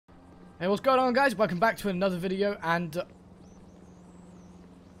Hey, what's going on, guys? Welcome back to another video, and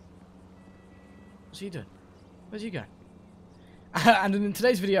what's he doing? Where's he going? And in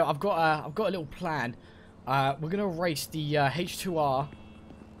today's video, I've got a little plan. We're gonna race the H2R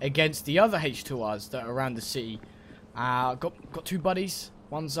against the other H2Rs that are around the city. Got two buddies.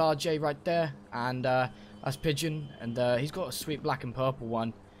 One's RJ right there, and that's Pigeon, and he's got a sweet black and purple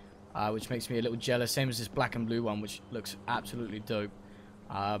one, which makes me a little jealous. Same as this black and blue one, which looks absolutely dope.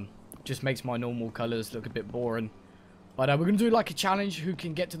 Just makes my normal colours look a bit boring. But we're going to do like a challenge who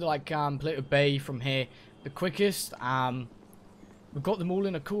can get to the Paleto Bay from here the quickest. We've got them all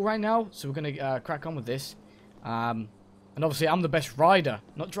in a call right now, so we're going to crack on with this. And obviously I'm the best rider,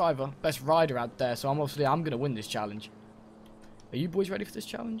 not driver, best rider out there, so I'm going to win this challenge. Are you boys ready for this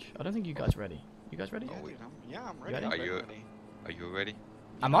challenge? I don't think you guys are ready. You guys ready? Oh, yeah, I'm ready. Ready? Are you ready?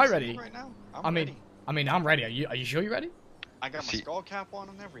 Am I ready? Right now? I'm ready. I'm ready. Are you sure you're ready? I got my skull cap on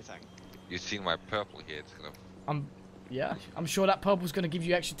and everything. You seen my purple here? It's gonna... Yeah, I'm sure that purple's gonna give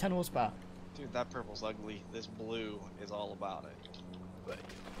you extra 10 horsepower. Dude, that purple's ugly. This blue is all about it.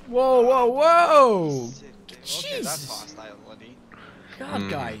 Whoa, whoa, whoa! Jesus! Okay, that's hostility. God,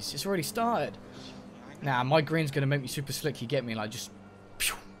 guys, it's already started. Nah, my green's gonna make me super slick. You get me? Like just.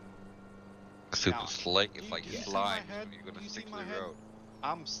 Pew. Super slick. It's like you slime. head? You're gonna You stick see to my the head? road.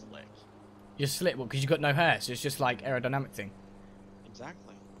 I'm slick. You're slick, well, because you got no hair, so it's just like aerodynamic thing.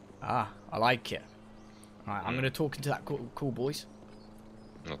 Exactly. Ah, I like it. Alright, I'm gonna talk into that cool boys.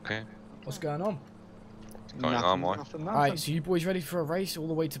 Okay. What's going on? Going on, boy. Alright, so you boys ready for a race all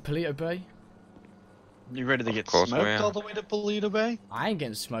the way to Paleto Bay? You ready to get course we smoked are. all the way to Paleto Bay? I ain't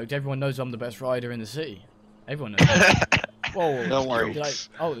getting smoked. Everyone knows I'm the best rider in the city. Everyone knows that. Whoa, Don't worry.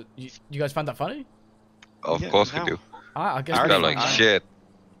 You guys found that funny? Of Yeah, course no. we do. I guess I we They're already- found like that. shit.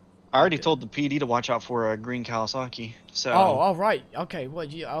 I already told the PD to watch out for a green Kawasaki. So. Oh, all right. Okay. Well,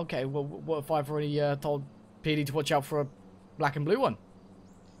 okay. Well, what if I've already told PD to watch out for a black and blue one?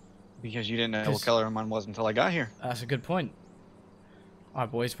 Because you didn't know what color mine was until I got here. That's a good point. All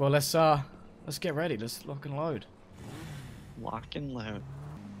right, boys. Well, let's get ready. Let's lock and load. Lock and load.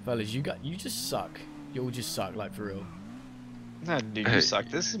 Fellas, you just suck. You all just suck, like for real. Nah, dude, you suck.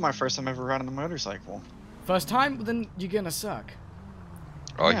 This is my first time ever riding a motorcycle. First time, well, then you're gonna suck.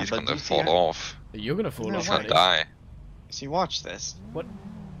 Oh, Yeah, he's but gonna you see, fall off. You're gonna fall No, off. He's gonna buddy. die. See, watch this. What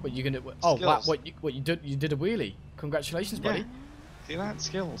you gonna? Oh, wow, Skills. what you did? You did a wheelie. Congratulations, buddy. Yeah. See that?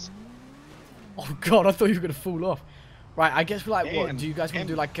 Skills. Oh God, I thought you were gonna fall off. Right, I guess we're like, what? And- Do you guys want to and-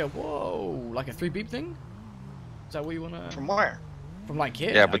 do like a whoa, like a 3 beep thing? Is that what you wanna? From where? From like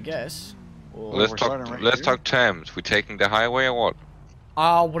here, Yeah, I but- guess. Or, Let's we're talk. starting right Let's here. talk terms. We taking the highway or what?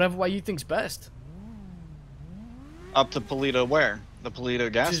 whatever way you think's best. Up to Paleto where? The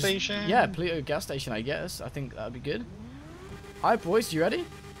Paleto gas Just- station? Yeah, Paleto gas station, I guess. I think that'd be good. Alright, boys, you ready?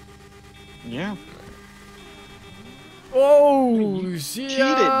 Yeah. Oh, You see cheated.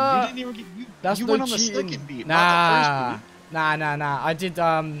 ya. You didn't even get. That's you no went on the cheating. second beat, Nah, not the first beat. nah. I did.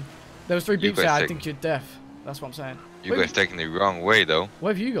 There was 3 You beeps guys there. I take- think you're deaf. That's what I'm saying. You Wait, guys taking the wrong way though.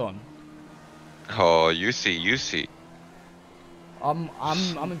 where have you gone? Oh, you see. I'm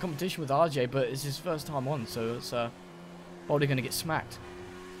in competition with RJ, but it's his first time on, so it's probably gonna get smacked.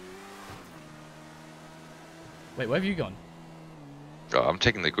 Wait, where have you gone? Oh, I'm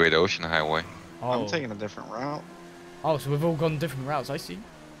taking the Great Ocean Highway. Oh, I'm taking a different route. oh, so we've all gone different routes. I see.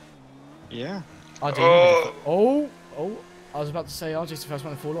 Yeah. RJ, Oh. oh, I was about to say RJ's the first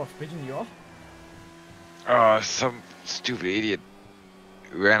one to fall off. Pigeon, you off? Oh, some stupid idiot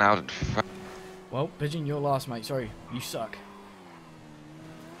ran out in front. Well, Pigeon, you're last, mate. Sorry, you suck.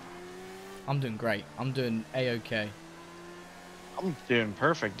 I'm doing great. I'm doing A-OK. I'm doing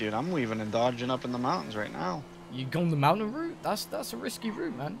perfect, dude. I'm weaving and dodging up in the mountains right now. You gone the mountain route? That's a risky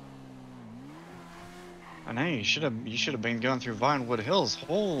route, man. I know you should have been going through Vinewood Hills.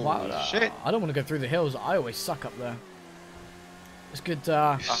 Holy Wow, shit! I don't want to go through the hills. I always suck up there. It's good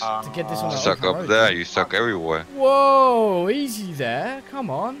to get this on You the suck open up road. there. You suck everywhere. Whoa, easy there. Come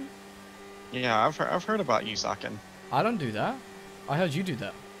on. Yeah, I've heard about you sucking. I don't do that. I heard you do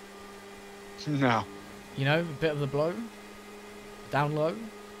that. No. You know, a bit of the blow. Down low.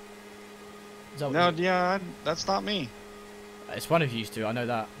 Is that what No, you- yeah, that's not me. It's one of you two, I know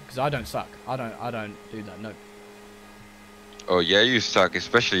that. Because I don't suck. I don't do that, no. Oh yeah, you suck,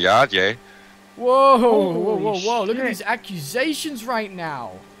 especially RJ. Whoa, Holy whoa. Look at shit. these accusations right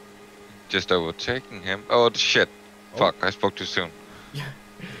now. Just overtaking him. Oh shit. Oh. Fuck, I spoke too soon.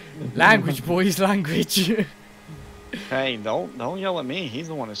 Language, boys, language. Hey, don't yell at me. He's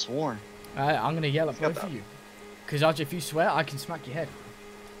the one who swore. I'm going to yell at He's got both of that. you. Because RJ, if you swear, I can smack your head.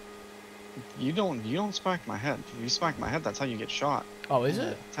 You don't smack my head. If you smack my head, that's how you get shot. Oh, is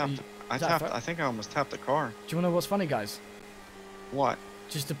it? Tap You- to- I think I almost tapped the car. Do you want to know what's funny, guys? What?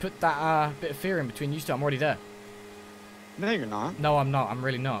 Just to put that bit of fear in between you two, I'm already there. No, you're not. No, I'm not. I'm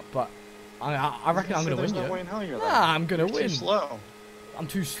really not. But I reckon I'm going to win, no you. way in hell you're there. Nah, I'm going to You're win. too slow. I'm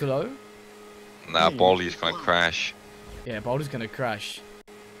too slow. Nah, Yeah, Baldy's gonna crash. Yeah, Boulder's going to crash.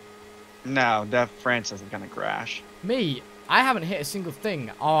 No, Def Francis is gonna crash. Me, I haven't hit a single thing.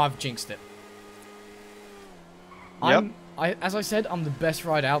 Oh, I've jinxed it. Yep. As I said, I'm the best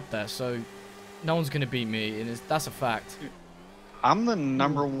rider out there, so no one's going to beat me, and that's a fact. I'm the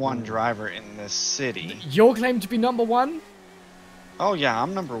 #1 driver in this city. Your claim to be #1? Oh yeah,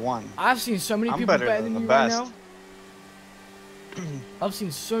 I'm #1. I've seen so many I'm people better better than than the you right best. now. I've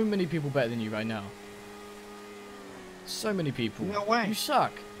seen so many people better than you right now. So many people. No way. You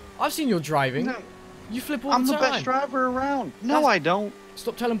suck. I've seen your driving. No, You flip all I'm the the time. best driver around. No, That's- I don't.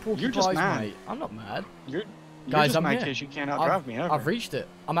 Stop telling Porky You're just Pies, mad. mate. I'm not mad. You're Guys, just I'm mad here. because you can't outdrive me ever. I've reached it.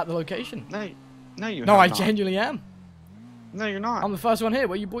 I'm at the location. No, you No, have I not. genuinely am. No, you're not. I'm the first one here.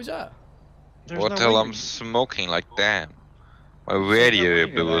 Where you boys at? There's What no the hell? way I'm you're- smoking like damn. My no radio way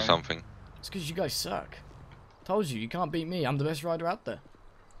blew you're or there. something. It's because you guys suck. Told you can't beat me. I'm the best rider out there.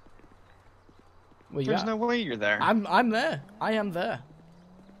 Where you There's at? no way you're there. I'm there. I am there.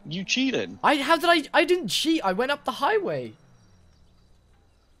 You cheated. How did I didn't cheat. I went up the highway.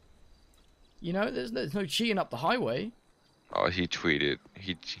 You know, there's no cheating up the highway. Oh, he tweeted.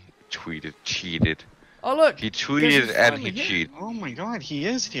 He tweeted. Cheated. Oh look. He Guess tweeted who's and finally he here? cheated. Oh my god, he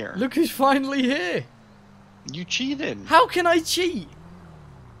is here. Look who's finally here. You cheated. How can I cheat?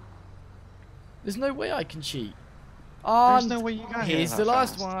 There's no way I can cheat. Oh, There's no way you got here here's that the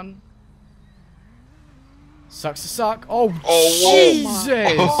last fast. one. Sucks to suck. Oh, Oh, Jesus!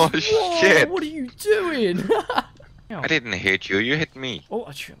 whoa. Oh, Whoa, shit. what are you doing? I didn't hit you. You hit me. Oh,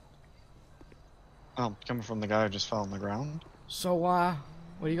 achoo. Oh, coming from the guy who just fell on the ground. So, where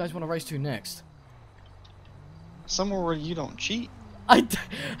do you guys want to race to next? Somewhere where you don't cheat.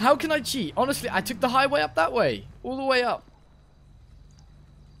 How can I cheat? Honestly, I took the highway up that way. All the way up.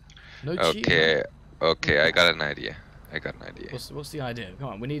 No cheating. Okay. Okay, I got an idea. What's the idea? Come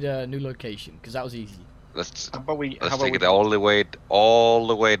on, we need a new location, because that was easy. Let's How about we? let's take it all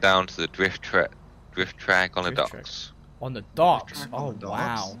the way down to the drift track on the Drift track. docks. On the docks. track Oh, on the docks?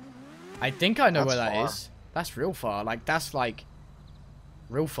 wow. I think I know That's where that far. is. That's real far. That's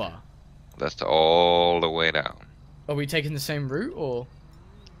real far. That's all the way down. Are we taking the same route, or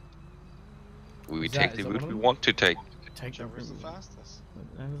We Is take that the one route of we them? want to take. take the Whichever's the route? fastest.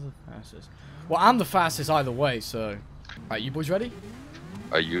 Whatever's the fastest. Well, I'm the fastest either way, so. Alright, you boys ready?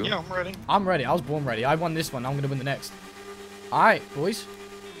 Are you? Yeah, I'm ready. I'm ready. I was born ready. I won this one. I'm gonna win the next. Alright, boys.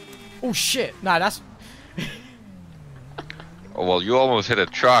 Oh shit. Nah, that's. Oh, well, you almost hit a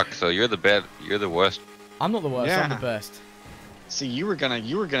truck, so you're the bad. You're the worst. I'm not the worst. I'm the Yeah. best. See, you were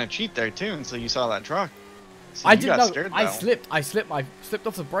gonna cheat there too until you saw that truck. See, I you didn't got know. scared, I though. slipped. I slipped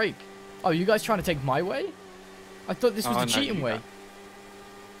off the brake. Oh, you guys trying to take my way? I thought this was Oh, the no, cheating you way. got-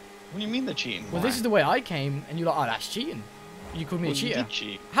 What do you mean the cheating? Well, this is the way I came, and you're like, oh, that's cheating. You called me a You cheater. did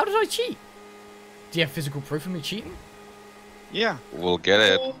cheat. How did I cheat? Do you have physical proof of me cheating? Yeah. We'll get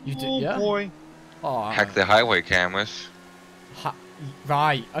it. You did- Oh, yeah? boy. Oh, Hack the highway cameras.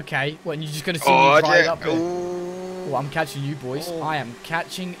 right. Okay. Well, you're just gonna see Oh, me right yeah. up there. Ooh. Oh, I'm catching you boys. Oh. I am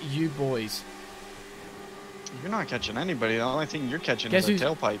catching you boys. You're not catching anybody. The only thing you're catching Guess is the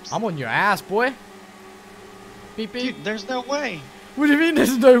who's- tailpipes. I'm on your ass, boy. Beep beep. Dude, there's no way. What do you mean?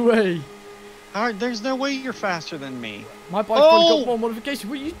 There's no way. Alright, there's no way you're faster than me. My bike's probably Oh! got more modification.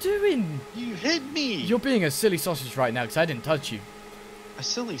 What are you doing? You hit me. You're being a silly sausage right now because I didn't touch you. A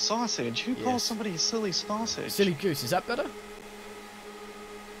silly sausage? Who Yes. calls somebody a silly sausage? Silly goose. Is that better?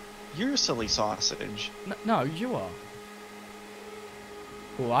 You're a silly sausage. No, you are.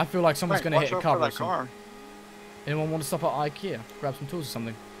 Oh, I feel like someone's Right, gonna watch hit a out car. for Or that something. car. Anyone want to stop at IKEA? Grab some tools or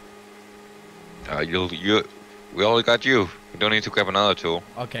something? We only got you. We don't need to grab another tool.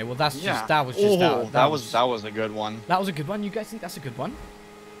 Okay, well that was Yeah. just that. That was a good one. That was a good one. You guys think that's a good one?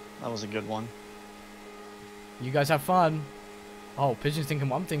 That was a good one. You guys have fun. Oh, Pigeon's thinking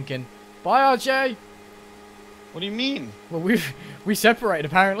what I'm thinking. Bye, RJ. What do you mean? Well, we separated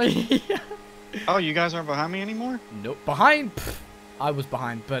apparently. Oh, you guys aren't behind me anymore? Nope. Behind. Pff, I was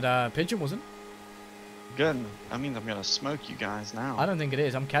behind, but Pigeon wasn't. Good. That means I'm gonna smoke you guys now. I don't think it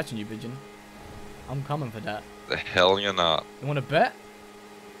is. I'm catching you, Pigeon. I'm coming for that. The hell you're not. You want to bet?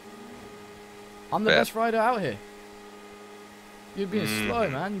 I'm the Bet. best rider out here. You're being slow,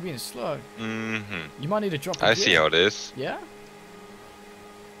 Mhm. man. You're being slow. Mm-hmm. You might need to drop a I gear. see how it is. Yeah?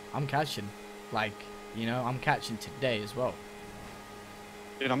 I'm catching. Like, you know, I'm catching today as well.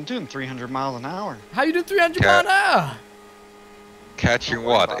 Dude, I'm doing 300 miles an hour. How you doing 300 Cat. mile an hour? catching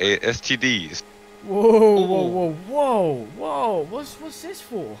what? STDs. Whoa, whoa, whoa, whoa, whoa. What's this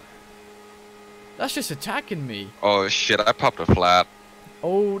for? That's just attacking me. Oh shit, I popped a flat.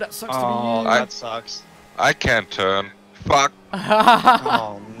 Oh, that sucks to be Oh, you. that sucks. I can't turn. Fuck.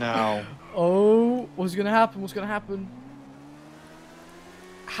 Oh no. Oh, what's gonna happen? What's gonna happen?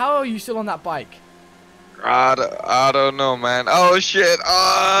 How are you still on that bike? I don't know, man. Oh shit.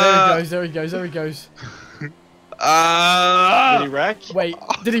 There he goes, there he goes, there he goes. Did he wreck? Wait,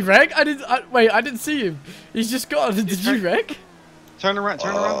 did he wreck? Wait, I didn't see him. He's just gone. Did you wreck? Turn around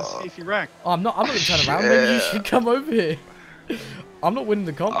and see if you wreck. Oh, I'm not gonna turn around. Maybe you should come over here. I'm not winning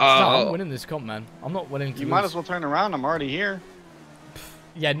the comp. No, I'm winning this comp, man. I'm not willing to You lose. might as well turn around. I'm already here.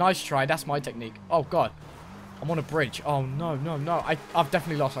 Yeah, nice try. That's my technique. Oh god, I'm on a bridge. Oh no, no, no. I've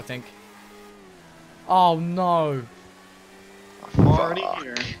definitely lost, I think. Oh no. I'm already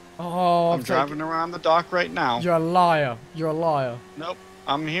here. Oh, I'm driving around the dock right now. You're a liar. You're a liar. Nope,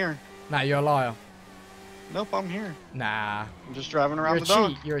 I'm here. Nah, you're a liar. Nope, I'm here. Nah. I'm just driving around You're the a dock.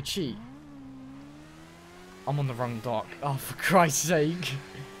 cheat. You're a cheat. I'm on the wrong dock. Oh, for Christ's sake.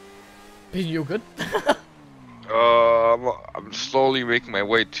 Pigeon, you good? I'm slowly making my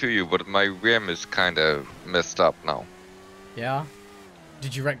way to you, but my rim is kind of messed up now. Yeah?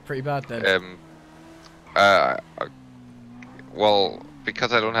 Did you wreck pretty bad then? Well,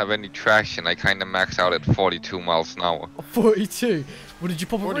 because I don't have any traction, I kind of max out at 42 miles an hour. 42? Well, did you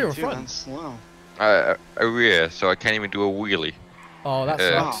pop a rear or 42, front? that's slow. A rear, so I can't even do a wheelie. Oh, that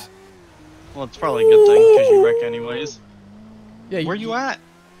sucks. Well, it's probably a good thing because you wreck anyways. Yeah, Where you at?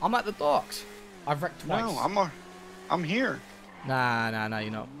 I'm at the docks. I've wrecked twice. No, I'm here. Nah,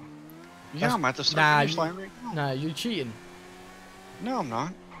 you're not. Yeah, I'm at the start finish line right now. Nah, you're cheating. No, I'm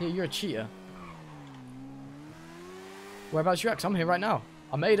not. Yeah, you're a cheater. Whereabouts you at? 'Cause I'm here right now.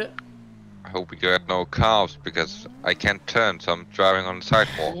 I made it. I hope we got no cars because I can't turn, so I'm driving on the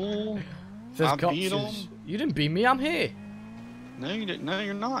sidewalk. Oh, There's I cops. beat 'em. You didn't beat me. I'm here. No, you didn't. No,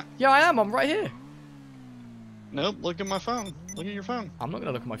 you're not. Yeah, I am. I'm right here. Nope. Look at my phone. Look at your phone. I'm not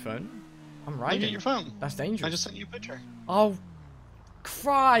gonna look at my phone. I'm Look riding. at your phone. That's dangerous. I just sent you a picture. Oh,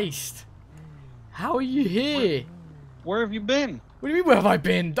 Christ! How are you here? Where have you been? What do you mean, where have I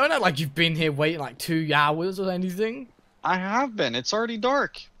been? Don't act like you've been here waiting like 2 hours or anything. I have been. It's already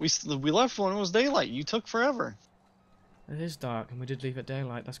dark. We left when it was daylight. You took forever. It is dark, and we did leave at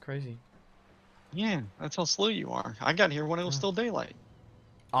daylight. That's crazy. Yeah, that's how slow you are. I got here when it was still daylight.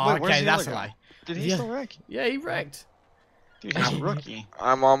 Oh, Wait, where's okay, the that's other a guy? lie. Did he still wreck? Yeah, he wrecked. Dude, he's a rookie.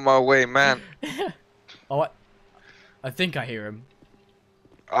 I'm on my way, man. Oh, I think I hear him.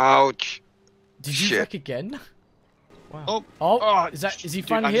 Ouch. Did you Shit. wreck again? Wow. Oh, Oh, is he dude,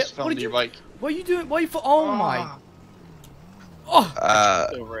 finally I hit? just fell What into did your you? bike. What are you doing? Why are you? Oh my! Ah,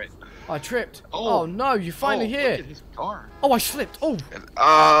 Oh, over it. I tripped. Oh. Oh no! You finally Look here. at his car. Oh, I slipped. Oh.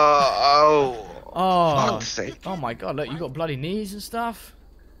 Oh. Oh. Fuck's sake. Oh my God! Look, you got bloody knees and stuff.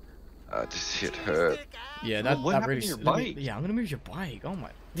 This shit hurt. Yeah, that what that happened really. to your let me- bike? yeah, I'm gonna move your bike. Oh my!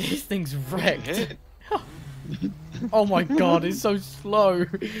 This thing's You wrecked. hit. Oh my God! It's so slow.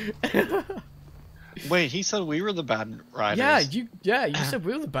 Wait, he said we were the bad riders. Yeah, you said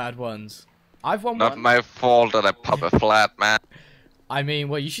we were the bad ones. I've won Not one. my fault that I pop a flat, man. I mean,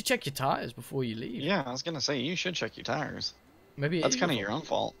 well, you should check your tires before you leave. Yeah, I was gonna say you should check your tires. Maybe That's kind of your own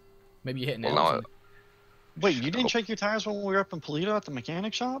fault. Maybe you hit an Well, L or no, something. Wait, you didn't check your tires when we were up in Polito at the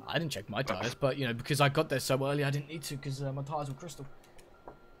mechanic shop? I didn't check my tires, but you know, because I got there so early, I didn't need to because my tires were crystal.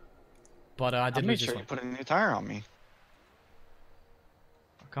 But I I did made lose this sure one. you put a new tire on me.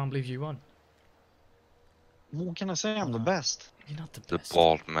 I can't believe you won. What can I say? I'm the best. You're not the the best.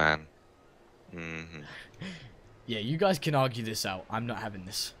 bald man. Mm-hmm. Yeah, you guys can argue this out. I'm not having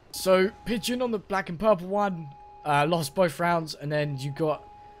this. So, Pigeon on the black and purple one, lost both rounds, and then you got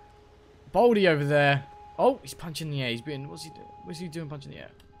Baldy over there. Oh, he's punching the air. He's being, what's he doing? What's he doing punching the air?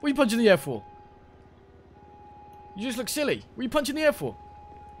 What are you punching the air for? You just look silly. What are you punching the air for?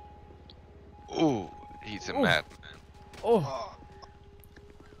 Ooh, he's a Ooh. madman. Oh.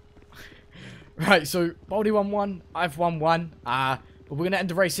 Right, so Baldy won one. I've won one. But we're going to end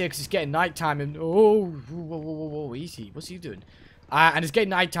the race here because it's getting nighttime. And whoa, easy. What's he doing? And it's getting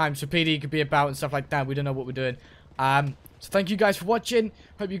nighttime, so PD could be about and stuff like that. We don't know what we're doing. So thank you guys for watching.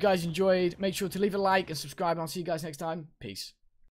 Hope you guys enjoyed. Make sure to leave a like and subscribe. And I'll see you guys next time. Peace.